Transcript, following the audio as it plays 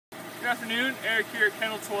Good afternoon, Eric here at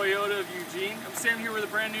Kendall Toyota of Eugene. I'm standing here with a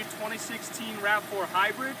brand new 2016 Rav4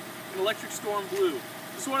 Hybrid in Electric Storm Blue.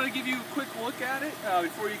 Just wanted to give you a quick look at it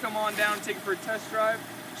before you come on down and take it for a test drive.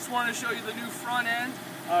 Just wanted to show you the new front end.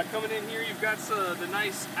 Coming in here, you've got the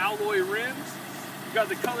nice alloy rims. You've got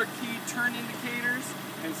the color key turn indicators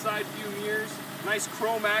and side view mirrors. Nice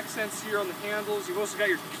chrome accents here on the handles. You've also got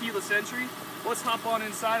your keyless entry. Let's hop on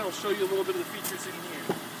inside. I'll show you a little bit of the features in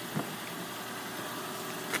here.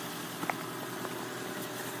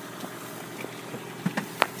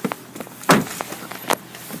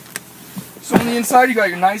 So on the inside, you got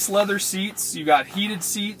your nice leather seats. You got heated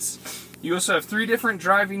seats. You also have 3 different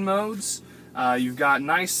driving modes. You've got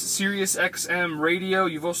nice Sirius XM radio.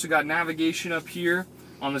 You've also got navigation up here.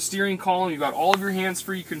 On the steering column, you've got all of your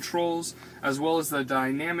hands-free controls, as well as the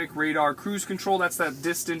dynamic radar cruise control. That's that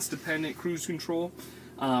distance-dependent cruise control.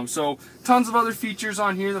 So tons of other features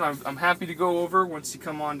on here that I'm happy to go over once you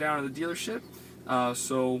come on down to the dealership.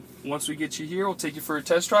 So once we get you here, we'll take you for a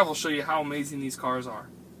test drive. We'll show you how amazing these cars are.